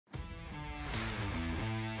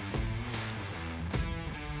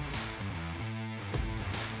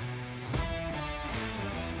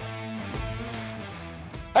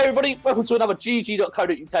Hey everybody, welcome to another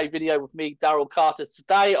GG.CO.UK video with me, Daryl Carter.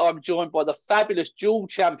 Today I'm joined by the fabulous dual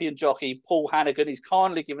champion jockey, Paul Hanagan. He's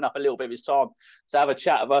kindly given up a little bit of his time to have a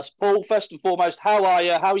chat with us. Paul, first and foremost, how are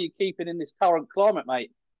you? How are you keeping in this current climate, mate?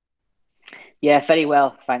 Yeah, very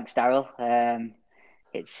well, thanks, Daryl.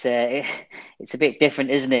 It's a bit different,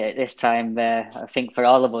 isn't it, at this time? I think for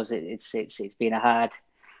all of us, it's been a hard,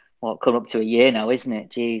 come up to a year now, isn't it?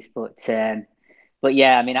 Geez, but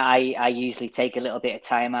yeah, I mean, I usually take a little bit of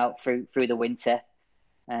time out through the winter,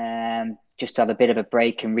 just to have a bit of a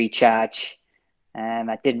break and recharge.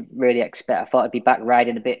 I didn't really expect. I thought I'd be back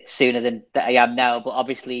riding a bit sooner than that I am now, but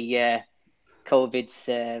obviously, COVID's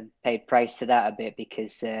paid price to that a bit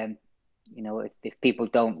because if people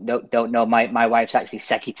don't know, my wife's actually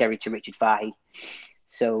secretary to Richard Fahey,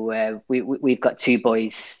 so we've got two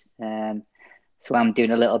boys, so I'm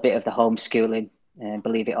doing a little bit of the homeschooling,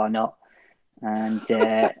 believe it or not, and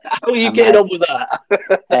How are you getting on with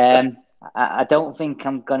that? I don't think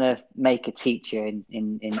I'm gonna make a teacher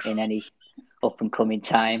in any up and coming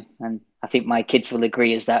time, and I think my kids will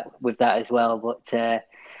agree with that as well. But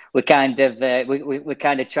we're kind of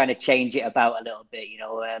trying to change it about a little bit.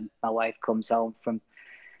 My wife comes home from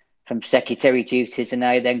secretary duties, and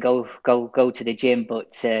I then go to the gym.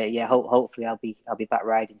 But yeah, hopefully I'll be back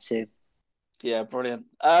riding soon. Yeah, brilliant.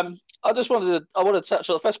 I wanted to touch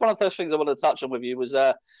on one of the first things I wanted to touch on with you was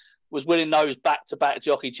winning those back-to-back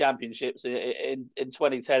jockey championships in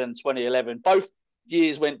 2010 and 2011. Both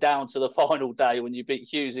years went down to the final day when you beat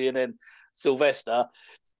Husey and then Sylvester.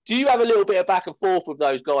 Do you have a little bit of back and forth with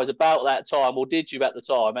those guys about that time, or did you at the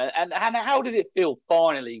time? And how did it feel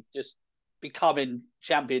finally just becoming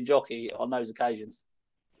champion jockey on those occasions?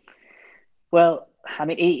 Well, I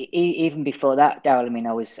mean, even before that, Daryl, I mean,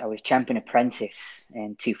 I was champion apprentice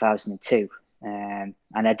in 2002, and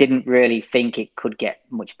I didn't really think it could get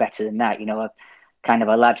much better than that. Kind of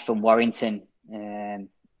a lad from Warrington, in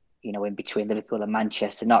between Liverpool and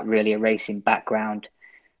Manchester, not really a racing background,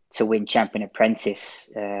 to win champion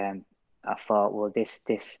apprentice. I thought, well, this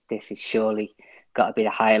is surely got to be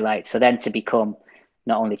the highlight. So then to become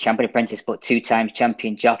not only champion apprentice but two times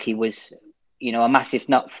champion jockey was, a massive,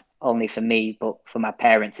 not only for me but for my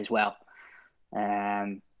parents as well,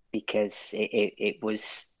 because it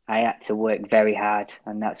was, I had to work very hard,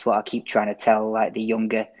 and that's what I keep trying to tell like the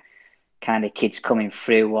younger kind of kids coming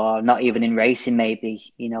through, or not even in racing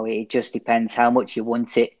maybe. It just depends how much you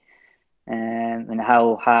want it, and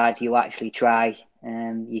how hard you actually try.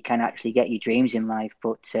 You can actually get your dreams in life.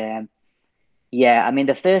 But yeah, I mean,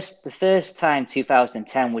 the first time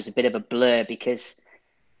 2010 was a bit of a blur because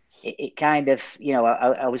it kind of,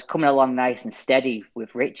 I was coming along nice and steady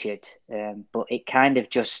with Richard, but it kind of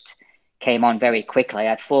just came on very quickly. I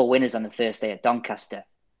had four winners on the first day at Doncaster,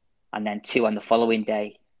 and then two on the following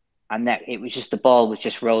day, and that it was just, the ball was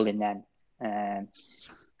just rolling then. And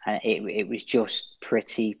it was just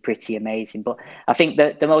pretty amazing. But I think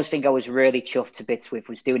that the most thing I was really chuffed to bits with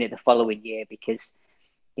was doing it the following year, because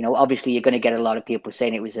obviously you're going to get a lot of people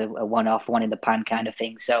saying it was a one-off, one in the pan kind of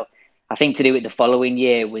thing. So I think to do it the following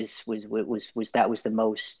year was the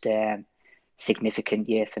most significant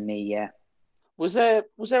year for me. Yeah. Was there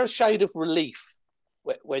a shade of relief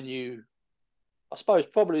when you, I suppose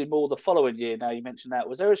probably more the following year, now you mentioned that,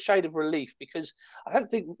 was there a shade of relief? Because I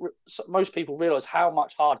don't think most people realise how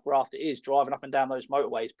much hard graft it is driving up and down those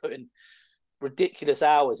motorways, putting ridiculous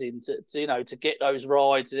hours in to get those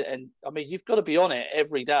rides. And I mean, you've got to be on it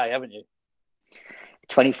every day, haven't you?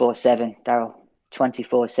 24/7, Daryl.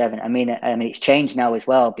 24/7. I mean, it's changed now as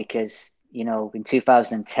well because, in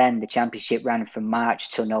 2010, the championship ran from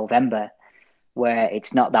March till November, where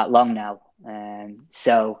it's not that long now.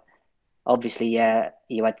 So obviously, yeah,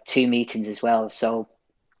 you had two meetings as well. So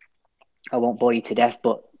I won't bore you to death,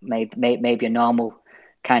 but maybe a normal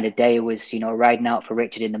kind of day was, riding out for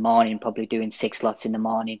Richard in the morning, probably doing six lots in the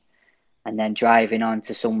morning, and then driving on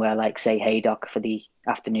to somewhere like, say, Haydock for the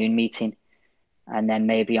afternoon meeting, and then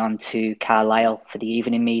maybe on to Carlisle for the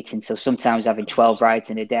evening meeting. So sometimes having 12 rides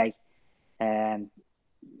in a day, um,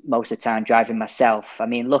 most of the time driving myself. I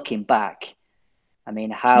mean, looking back, I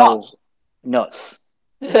mean, It's how nuts. nuts,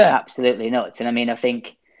 Yeah. absolutely nuts. And I mean, I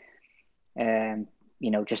think, um,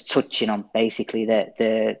 just touching on basically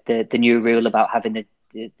the new rule about having the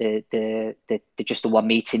just the one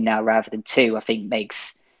meeting now rather than two, I think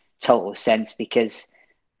makes total sense. Because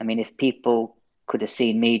I mean, if people could have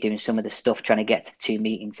seen me doing some of the stuff trying to get to two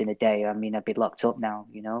meetings in a day, I mean, I'd be locked up now.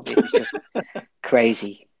 It was just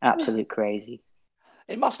crazy, absolute crazy.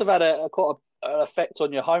 It must have had quite an effect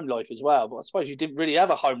on your home life as well. But I suppose you didn't really have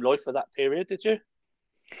a home life for that period, did you?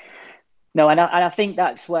 No, and I think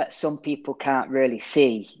that's what some people can't really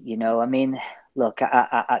see. I mean, look,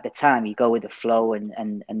 at the time, you go with the flow,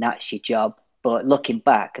 and that's your job. But looking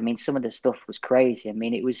back, I mean, some of the stuff was crazy. I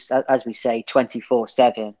mean, it was, as we say,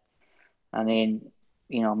 24/7. I mean,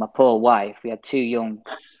 you know, my poor wife, we had two young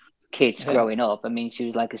kids Yeah. growing up. I mean, she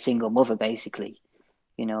was like a single mother, basically.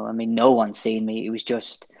 You know, I mean, no one seen me. It was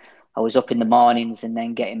just, I was up in the mornings and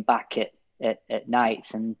then getting back at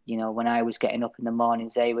nights. And, you know, when I was getting up in the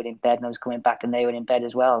mornings, they were in bed, and I was coming back and they were in bed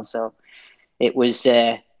as well. So it was,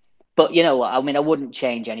 but you know what? I mean, I wouldn't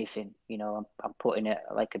change anything. You know, I'm putting it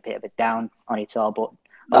like a bit of a down on it all, but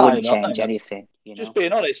I No, wouldn't you're not. change No. anything, you Just know?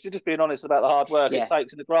 being honest. You're just being honest about the hard work it Yeah.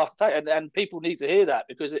 takes and the graft to take, and people need to hear that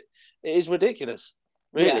because it is ridiculous,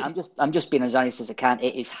 Yeah, really. I'm just being as honest as I can.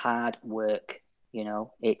 It is hard work, you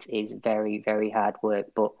know. It is very, very hard work,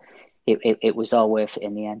 but it was all worth it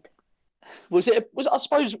in the end. Was I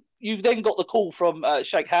suppose you then got the call from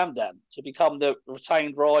Sheikh Hamdan to become the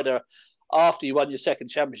retained rider after you won your second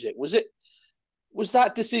championship. Was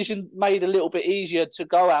that decision made a little bit easier to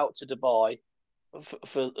go out to Dubai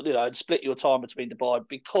for and split your time between Dubai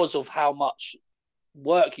because of how much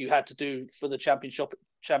work you had to do for the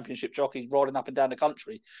championship jockey riding up and down the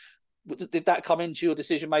country? Did that come into your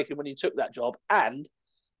decision making when you took that job? And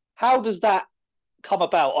how does that come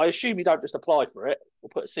about? I assume you don't just apply for it or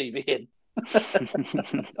put a CV in.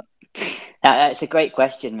 That's a great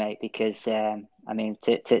question, mate, because I mean,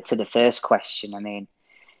 to the first question, I mean,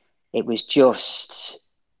 it was just,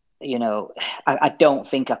 you know, I don't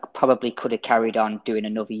think I probably could have carried on doing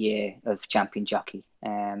another year of champion jockey.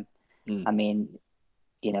 I mean,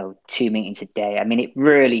 you know, 2 meetings a day. I mean, it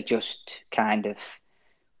really just kind of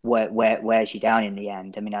wears you down in the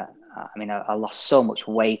end. I lost so much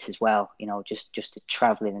weight as well, you know, just the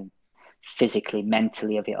traveling and physically,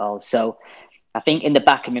 mentally of it all. So I think in the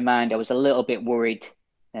back of my mind, I was a little bit worried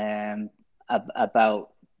about,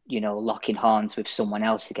 you know, locking horns with someone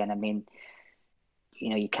else again. I mean, you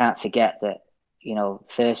know, you can't forget that, you know,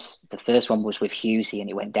 the first one was with Husey and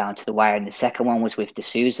it went down to the wire, and the second one was with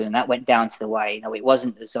D'Souza and that went down to the wire. You know, it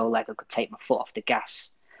wasn't as though like I could take my foot off the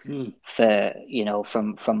gas for, you know,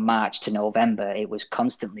 from March to November. It was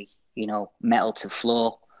constantly, you know, metal to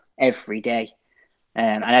floor every day.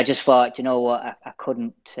 And I just thought, you know what, I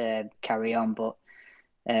couldn't carry on. But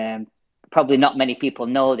probably not many people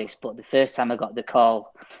know this, but the first time I got the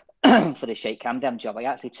call for the Sheikh Hamdan job, I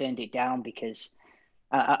actually turned it down because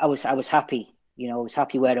I was happy. You know, I was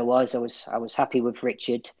happy where I was. I was happy with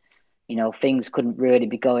Richard. You know, things couldn't really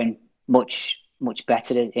be going much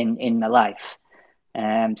better in my life.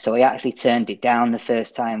 So I actually turned it down the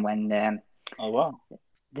first time when Oh wow!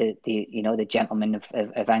 the you know, the gentleman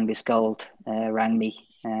of Angus Gold rang me.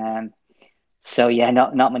 So yeah,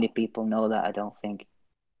 not many people know that, I don't think.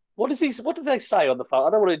 What does he? What do they say on the phone? I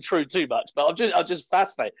don't want to intrude too much, but I'm just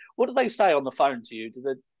fascinated. What do they say on the phone to you?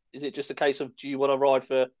 Is it just a case of do you want to ride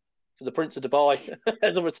for the Prince of Dubai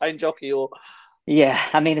as a retained jockey, or Yeah,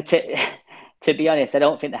 I mean, to be honest, I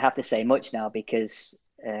don't think they have to say much now because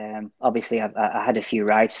obviously I had a few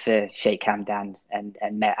rides for Sheikh Hamdan and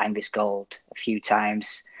met Angus Gold a few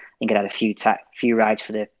times. I think I had a few rides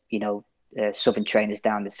for the, you know, Southern trainers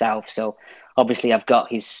down the south. So obviously I've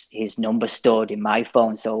got his number stored in my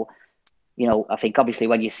phone. So, you know, I think obviously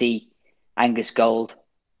when you see Angus Gold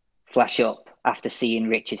flash up after seeing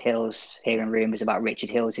Richard Hills, hearing rumours about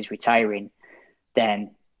Richard Hills is retiring,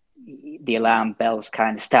 then the alarm bells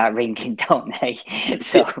kind of start ringing, don't they?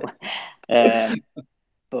 So, um,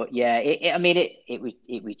 but yeah, it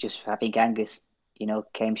was just, I think Angus, you know,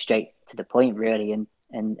 came straight to the point really,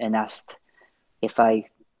 and asked if I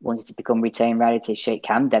wanted to become retained rider to Sheikh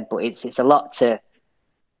Hamdan. But it's a lot to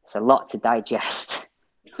digest,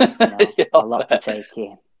 you know, a lot to take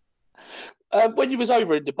in. when you was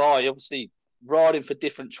over in Dubai, obviously riding for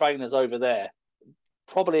different trainers over there,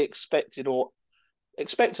 probably expecting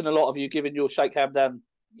a lot of you, given your Sheikh Hamdan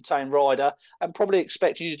retained rider, and probably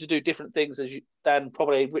expecting you to do different things than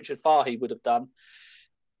probably Richard Fahy would have done.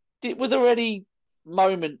 Were there any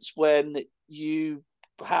moments when you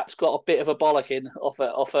perhaps got a bit of a bollocking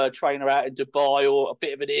off a trainer out in Dubai, or a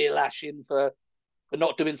bit of an ear lashing for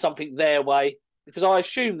not doing something their way? Because I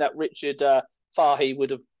assume that Richard Fahy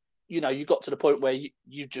would have, you know, you got to the point where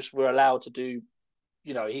you just were allowed to do,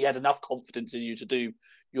 you know, he had enough confidence in you to do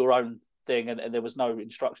your own thing, and there was no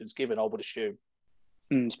instructions given, I would assume.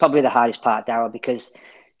 It's probably the hardest part, Darryl, because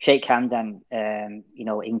Sheikh Hamdan, you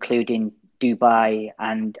know, including Dubai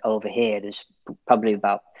and over here, there's probably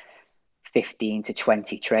about 15 to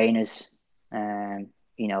 20 trainers,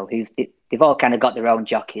 you know, they've all kind of got their own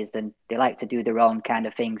jockeys, and they like to do their own kind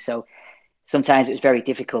of thing. So sometimes it was very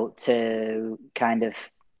difficult to kind of,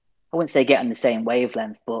 I wouldn't say get on the same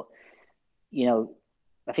wavelength, but, you know,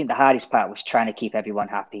 I think the hardest part was trying to keep everyone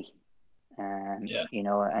happy. Yeah. You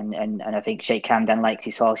know, and I think Sheikh Hamdan likes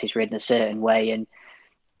his horses ridden a certain way, and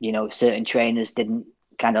you know, certain trainers didn't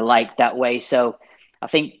kind of like that way. So I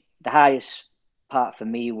think the hardest part for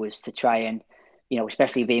me was to try and, you know,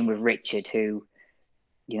 especially being with Richard, who,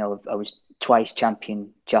 you know, I was twice champion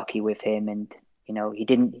jockey with him, and you know, he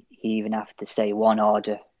even have to say one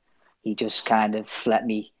order. He just kind of let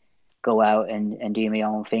me go out and do my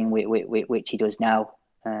own thing, which he does now.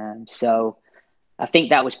 So I think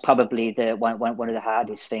that was probably the one of the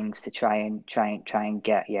hardest things to try and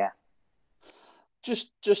get. Yeah.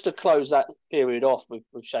 Just to close that period off with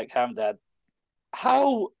Sheikh Hamdan,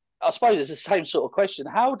 how, I suppose it's the same sort of question.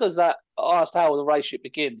 How does that, I asked how the relationship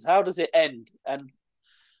begins. How does it end? And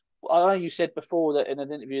I know you said before that in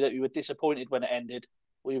an interview that you were disappointed when it ended,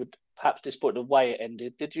 or you were perhaps disappointed the way it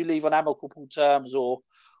ended. Did you leave on amicable terms, or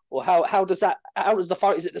how does that, how does the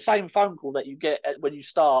phone, is it the same phone call that you get when you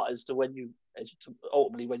start as to when you, as to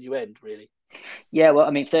ultimately when you end, really? Yeah, well,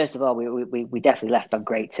 I mean, first of all, we definitely left on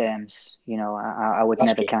great terms. You know, I would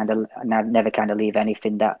That's never good. never kind of leave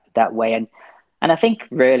anything that way, and I think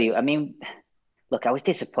really, I mean, look, I was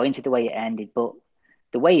disappointed the way it ended, but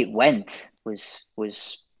the way it went was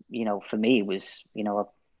you know, for me was, you know,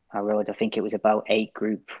 I rode, I think it was about 8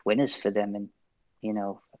 group winners for them, and you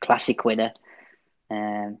know, a classic winner,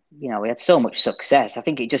 and you know, we had so much success. I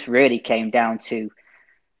think it just really came down to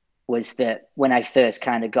was that when I first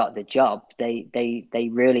kind of got the job, they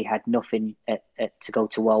really had nothing to go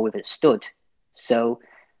to war with at stud. So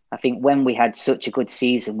I think when we had such a good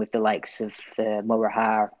season with the likes of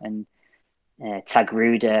Muhaarar and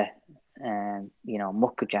Taghrooda, you know,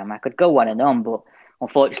 Mukkajam, I could go on and on, but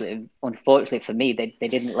unfortunately for me, they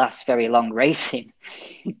didn't last very long racing,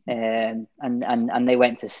 and they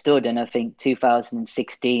went to stud. And I think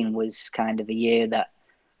 2016 was kind of a year that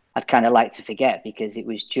I'd kind of like to forget because it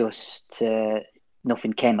was just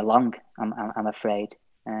nothing came along. I'm afraid,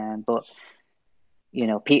 but you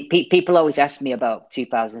know, people always ask me about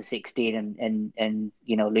 2016 and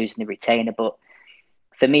you know, losing the retainer, but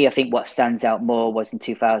for me, I think what stands out more was in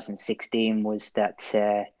 2016 was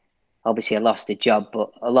that obviously I lost the job,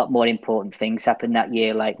 but a lot more important things happened that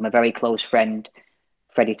year. Like my very close friend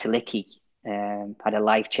Freddie Talicki had a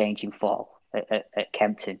life-changing fall at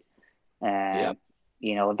Kempton. Yeah. Um,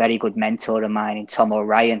 you know, a very good mentor of mine in Tom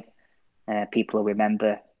O'Ryan, people will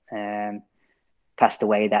remember, um, passed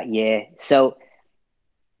away that year. So,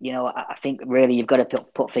 you know, I think really you've got to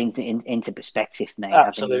put things into perspective, mate,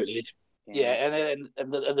 haven't you? Absolutely. Yeah, Yeah.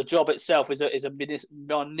 and the job itself is a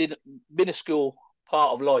minuscule part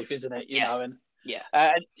of life, isn't it? You Yeah. know, and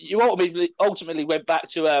Yeah. you ultimately went back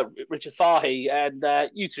to Richard Fahy, and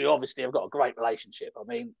you two obviously have got a great relationship. I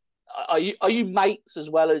mean, are you mates as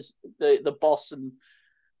well as the boss and,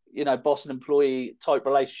 you know, boss and employee type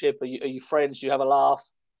relationship? Are you friends? Do you have a laugh?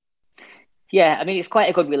 Yeah. I mean, it's quite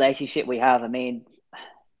a good relationship we have. I mean,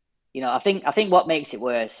 you know, I think what makes it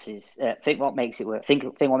worse is, think what makes it worse. Think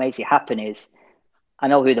what makes it happen is I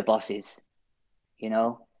know who the boss is. You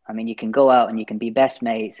know, I mean, you can go out and you can be best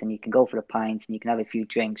mates and you can go for a pint and you can have a few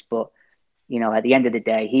drinks, but you know, at the end of the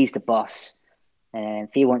day, he's the boss. And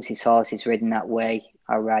if he wants his horses ridden that way,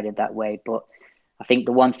 I'll ride it that way. But I think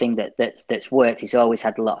the one thing that's worked, he's always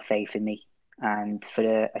had a lot of faith in me. And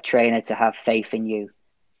for a trainer to have faith in you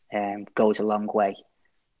goes a long way.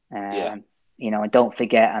 Yeah, Um, you know, and don't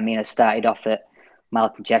forget, I mean, I started off at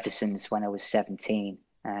Malcolm Jefferson's when I was 17.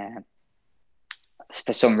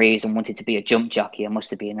 For some reason, wanted to be a jump jockey. I must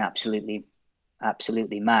have been absolutely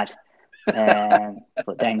mad.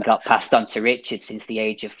 But then got passed on to Richard since the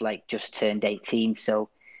age of like just turned 18. So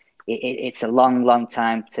it's a long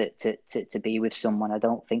time to be with someone. I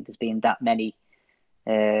don't think there's been that many,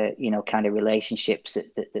 you know, kind of relationships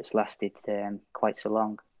that's lasted quite so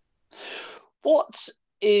long. what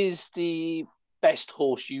is the best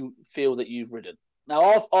horse you feel that you've ridden?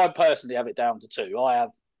 Now, I personally have it down to two. I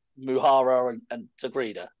have Muhaarar and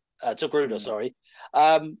Taghrooda, Mm. sorry.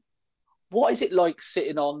 What is it like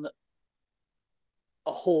sitting on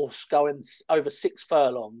a horse going over 6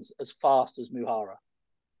 furlongs as fast as Muhaarar?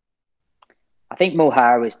 I think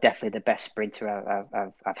Muhaarar is definitely the best sprinter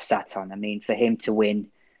I've sat on. I mean, for him to win,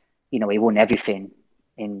 you know, he won everything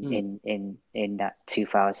Mm. in that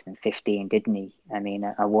 2015, didn't he? I mean,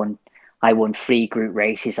 I won 3 group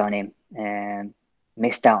races on him.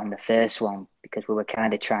 Missed out on the first one because we were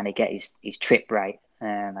kind of trying to get his trip right,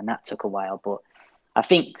 and that took a while. But I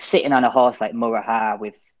think sitting on a horse like Muhaarar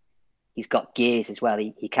with he's got gears as well.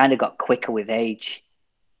 He kind of got quicker with age,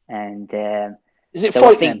 and Is it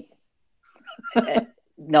so I think frightening?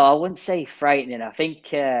 no, I wouldn't say frightening. I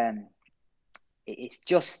think it's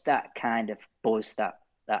just that kind of buzz that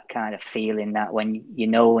that kind of feeling that when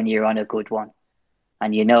you're on a good one,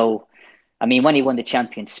 and you know, I mean, when he won the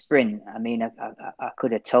champion sprint, I mean, I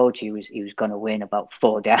could have told you he was going to win about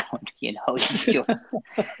 4 down. You know, he was just,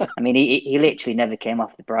 I mean, he literally never came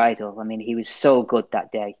off the bridle. I mean, he was so good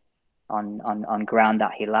that day on ground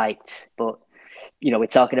that he liked. But you know, we're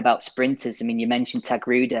talking about sprinters. I mean, you mentioned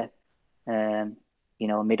Taghrooda, you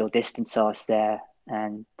know, a middle distance horse there,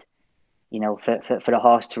 and you know, for the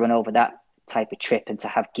horse to run over that type of trip and to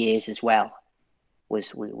have gears as well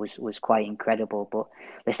was quite incredible. But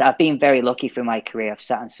listen, I've been very lucky through my career. I've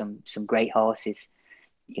sat on some great horses.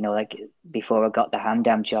 You know, like before I got the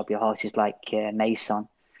Hamdan job, your horses like Mason,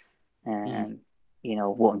 you know,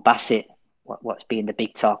 Wharton Bassett, what's been the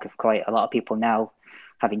big talk of quite a lot of people now,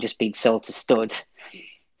 having just been sold to stud,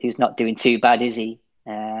 who's not doing too bad, is he?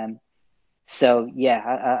 So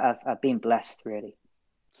yeah, I've been blessed really.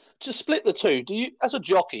 To split the two, do you, as a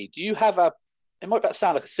jockey, do you have a? It might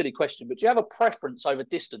sound like a silly question, but do you have a preference over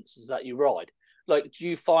distances that you ride? Like, do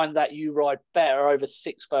you find that you ride better over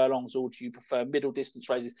 6 furlongs, or do you prefer middle distance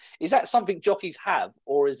races? Is that something jockeys have,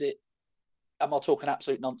 or is it? Am I talking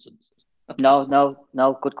absolute nonsense? No.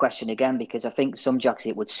 Good question again, because I think some jockeys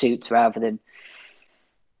it would suit rather than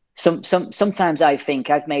sometimes I think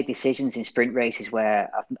I've made decisions in sprint races where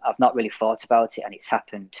I've not really thought about it, and it's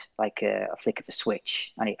happened like a flick of a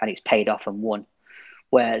switch, and it's paid off and won.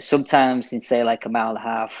 Where sometimes in say like a mile and a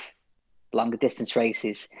half longer distance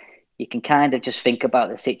races, you can kind of just think about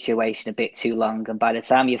the situation a bit too long, and by the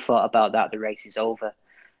time you've thought about that, the race is over.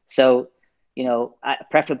 So, you know,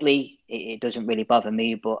 preferably it doesn't really bother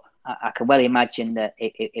me, but I can well imagine that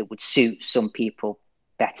it would suit some people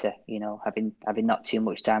better, you know, having not too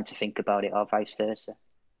much time to think about it, or vice versa.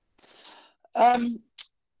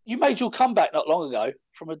 You made your comeback not long ago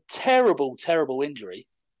from a terrible, terrible injury.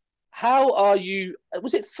 How are you?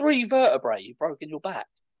 Was it 3 vertebrae you broke in your back?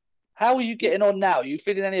 How are you getting on now? Are you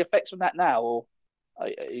feeling any effects from that now, or are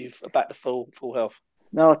you back to full health?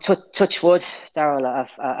 No, touch wood, Daryl.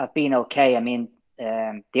 I've been okay. I mean,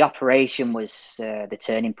 the operation was the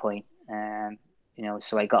turning point. You know,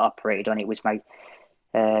 so I got operated on. It was my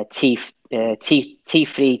T3,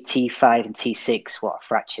 T5, and T6 what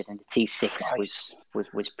fractured, and the T6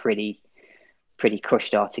 was pretty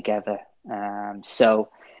crushed altogether. So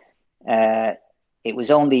it was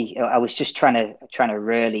only I was just trying to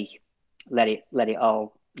really let it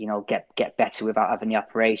all, you know, get better without having the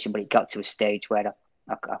operation, but it got to a stage where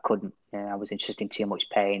I couldn't. I was just in too much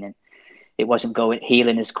pain, and it wasn't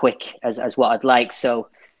healing as quick as what I'd like. So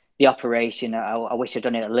the operation, I wish I'd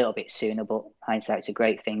done it a little bit sooner, but hindsight's a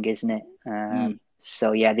great thing, isn't it?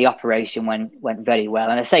 So yeah, the operation went very well.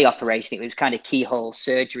 And I say operation, it was kind of keyhole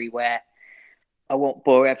surgery where I won't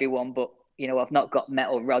bore everyone, but you know, I've not got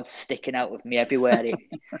metal rods sticking out of me everywhere.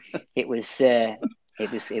 It was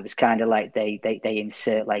kind of like they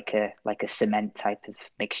insert like a cement type of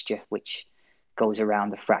mixture which goes around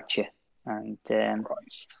the fracture, and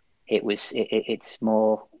it's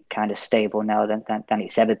more kind of stable now than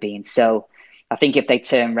it's ever been. So I think if they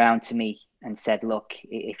turned around to me and said, look,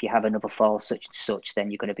 if you have another fall such and such, then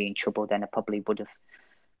you're going to be in trouble, then I probably would have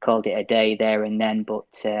called it a day there and then.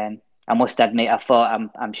 But I must admit, I thought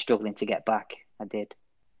I'm struggling to get back. I did.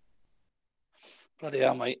 Bloody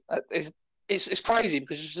hell, mate! It's crazy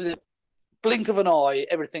because just a blink of an eye,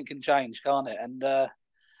 everything can change, can't it? And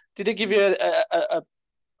did it give you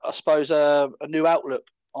I suppose a new outlook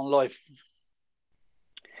on life?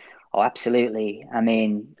 Oh, absolutely. I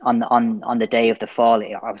mean, on the day of the fall,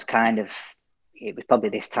 I was kind of. It was probably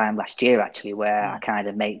this time last year actually where I kind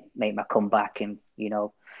of made my comeback and, you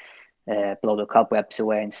know, blow the cobwebs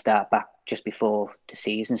away and start back just before the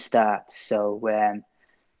season starts. So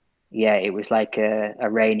yeah, it was like a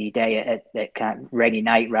rainy day at kind of rainy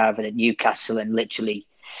night rather than Newcastle, and literally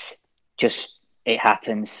just it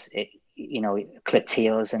happens. It, you know, clipped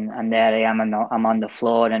heels, and there I am. I'm on the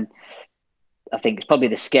floor, and I think it's probably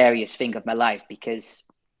the scariest thing of my life, because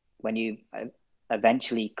when you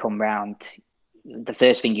eventually come round, the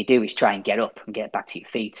first thing you do is try and get up and get back to your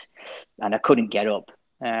feet, and I couldn't get up.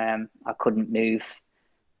 I couldn't move.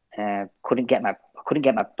 Couldn't get my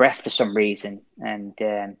breath for some reason, and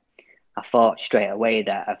I thought straight away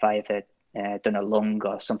that if I ever done a lung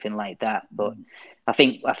or something like that. But I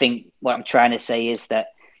think what I'm trying to say is that,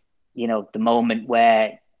 you know, the moment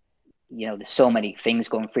where, you know, there's so many things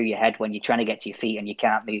going through your head when you're trying to get to your feet and you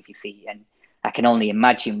can't move your feet, and I can only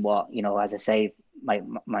imagine what, you know, as I say, my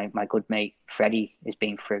good mate Freddie has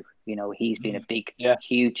been through. You know, he's been a big,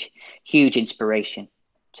 huge inspiration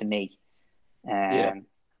to me.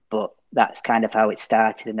 But that's kind of how it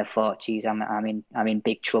started, and I thought, geez, I'm in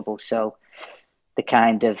big trouble. So the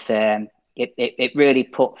kind of it really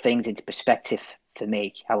put things into perspective for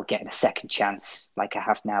me. I was getting a second chance like I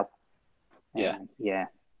have now. Yeah. Yeah.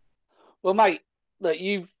 Well, mate, look,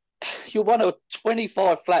 you're one of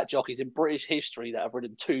 25 flat jockeys in British history that have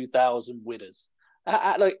ridden 2,000 winners.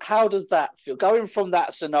 Like, how does that feel? Going from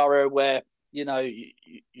that scenario where, you know,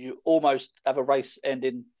 you almost have a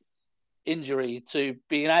race-ending injury to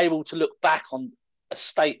being able to look back on a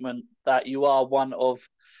statement that you are one of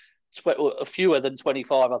fewer than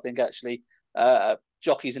 25, I think, actually,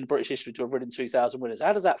 jockeys in British history to have ridden 2,000 winners.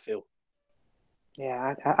 How does that feel?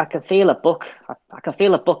 Yeah, I can feel a book. I can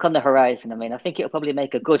feel a book on the horizon. I mean, I think it'll probably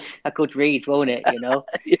make a good read, won't it? You know.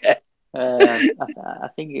 Yeah. I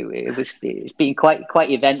think it's been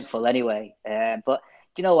quite eventful anyway. But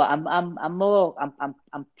do you know what?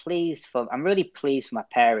 I'm pleased I'm really pleased for my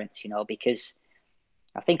parents. You know, because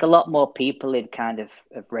I think a lot more people in kind of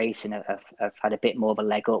racing have had a bit more of a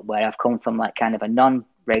leg up. Where I've come from, like kind of a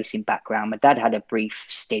non-racing background. My dad had a brief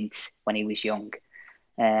stint when he was young.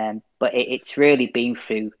 But it's really been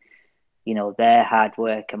through, you know, their hard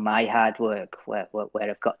work and my hard work where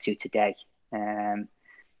I've got to today. You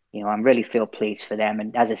know, I'm really feel pleased for them.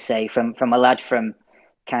 And as I say, from a lad from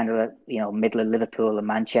kind of, you know, middle of Liverpool and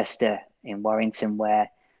Manchester in Warrington, where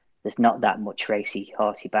there's not that much racy,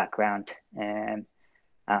 horsey background. I'm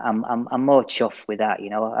more chuffed with that. You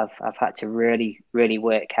know, I've had to really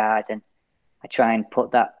work hard, and I try and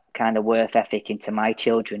put that kind of work ethic into my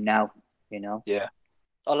children now. You know. Yeah.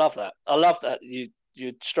 I love that. I love that you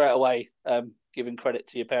straight away giving credit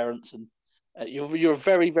to your parents, and you're a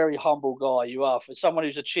very, very humble guy. You are, for someone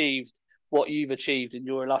who's achieved what you've achieved in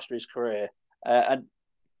your illustrious career. And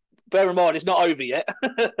bear in mind, it's not over yet.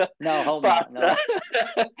 No, hold but on.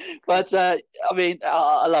 No. but I mean,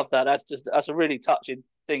 I love that. That's a really touching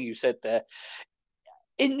thing you said there.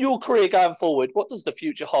 In your career going forward, what does the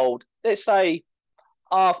future hold? Let's say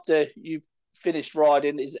after you've finished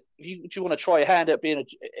riding, do you want to try your hand at being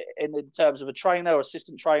in terms of a trainer or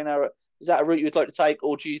assistant trainer? Is that a route you'd like to take,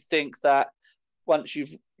 or do you think that once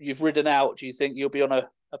you've ridden out, do you think you'll be on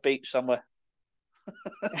a beach somewhere?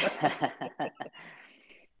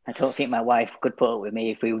 I don't think my wife could put up with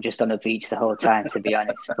me if we were just on a beach the whole time, to be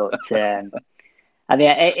honest. But I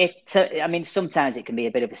mean, I mean, sometimes it can be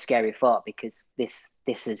a bit of a scary thought, because this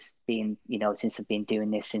has been, you know, since I've been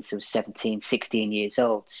doing this since I was 17, 16 years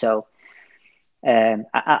old. So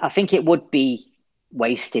I think it would be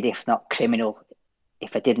wasted, if not criminal,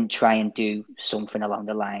 if I didn't try and do something along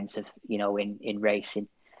the lines of, you know, in racing.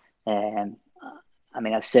 I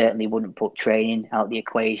mean, I certainly wouldn't put training out the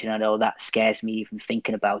equation. I know that scares me even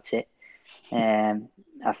thinking about it.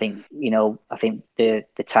 I think, you know, the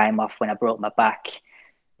time off when I broke my back,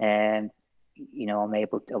 you know,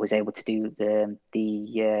 I was able to do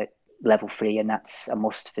the level 3, and that's a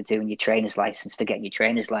must for doing your trainer's license, for getting your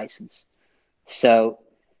trainer's license. So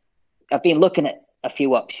I've been looking at a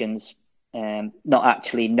few options, not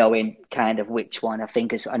actually knowing kind of which one. I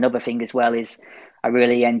think another thing as well is I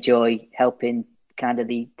really enjoy helping kind of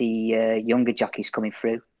the younger jockeys coming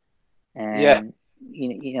through. Yeah.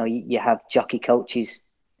 You know, you have jockey coaches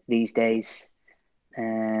these days,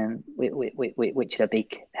 which are a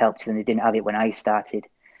big help to them. They didn't have it when I started.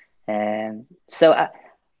 So I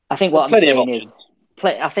think There's what I'm plenty of saying options. is,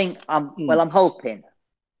 I think I'm hoping.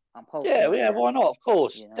 Yeah, why not? Of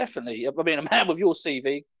course, You know. definitely. I mean, a man with your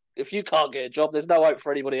CV, if you can't get a job, there's no hope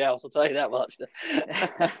for anybody else. I'll tell you that much.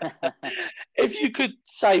 If you could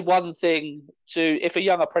say one thing if a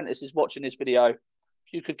young apprentice is watching this video,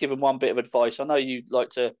 if you could give them one bit of advice, I know you'd like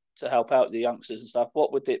to help out the youngsters and stuff.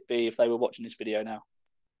 What would it be if they were watching this video now?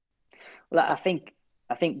 Well, I think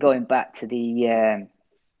going back to the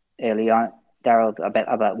early on, Daryl,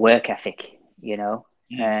 about work ethic, you know.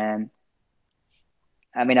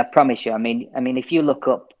 I mean, I promise you. I mean, if you look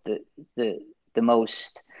up the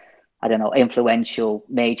most, I don't know, influential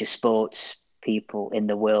major sports people in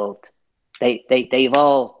the world, they've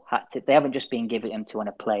all had to. They haven't just been given them to on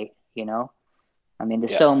a plate, you know. I mean,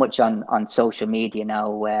 there's so much on social media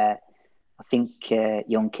now where I think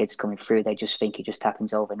young kids coming through, they just think it just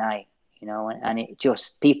happens overnight, you know, and it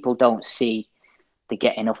just, people don't see the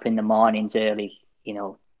getting up in the mornings early, you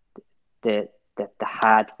know, the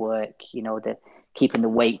hard work, you know, the keeping the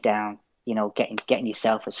weight down, you know, getting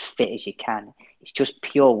yourself as fit as you can. It's just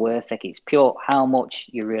pure work ethic. It's pure how much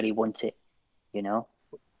you really want it, you know.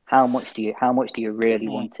 How much do you really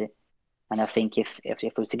want it? And I think if I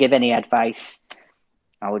was to give any advice,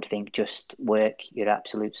 I would think just work your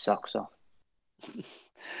absolute socks off.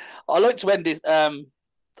 I like to end this. I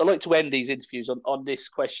like to end these interviews on this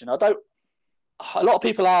question. A lot of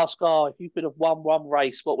people ask, "Oh, if you could have won one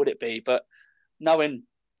race, what would it be?" But knowing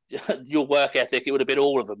your work ethic, it would have been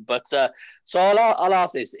all of them. But so I'll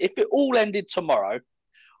ask this: if it all ended tomorrow,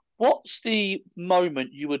 what's the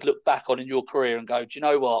moment you would look back on in your career and go, do you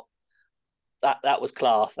know what? That was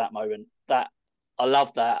class. That moment. That I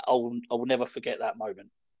love that. I will never forget that moment.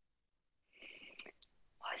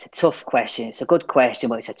 It's a tough question. It's a good question,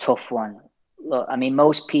 but it's a tough one. Look, I mean,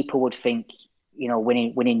 most people would think,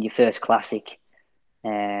 winning your first classic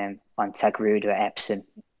on Taghrooda at Epsom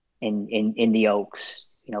in the Oaks.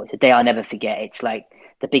 It's a day I'll never forget. It's like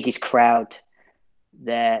the biggest crowd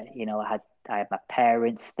there. I had my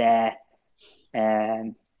parents there.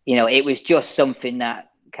 It was just something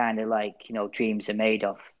that kind of like, dreams are made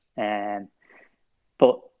of.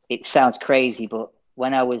 But it sounds crazy, but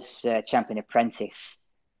when I was champion apprentice,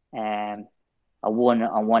 I won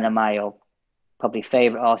on one of my probably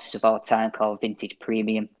favourite horses of all time called Vintage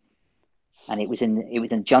Premium, and it was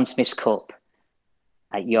in John Smith's Cup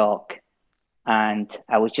at York, and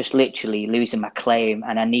I was just literally losing my claim,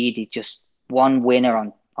 and I needed just one winner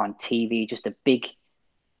on TV, just a big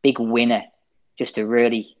winner, just to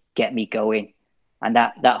really get me going. And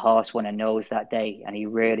that horse won a nose that day, and he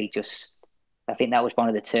really I think that was one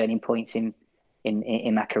of the turning points in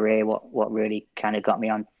my career. What really kind of got me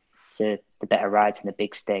on to the better rides in the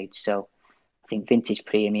big stage. So I think Vintage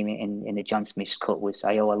Premium in the John Smith's Cup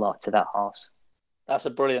I owe a lot to that horse. That's a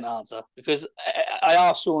brilliant answer, because I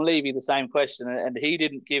asked Sean Levy the same question, and he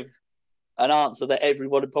didn't give an answer that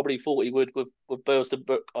everyone probably thought he would with Burleston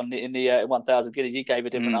Brook in the 1,000 guineas. He gave a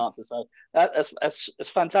different answer. So that's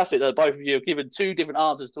fantastic that both of you have given two different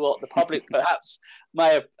answers to what the public perhaps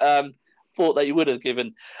may have thought that you would have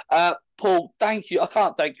given. Paul, thank you. I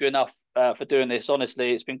can't thank you enough for doing this.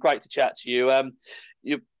 Honestly, it's been great to chat to you.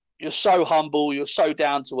 You're so humble. You're so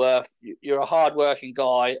down to earth. You're a hardworking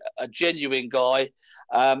guy, a genuine guy,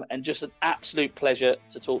 and just an absolute pleasure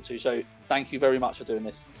to talk to. So thank you very much for doing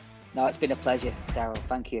this. No, it's been a pleasure, Daryl.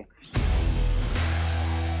 Thank you.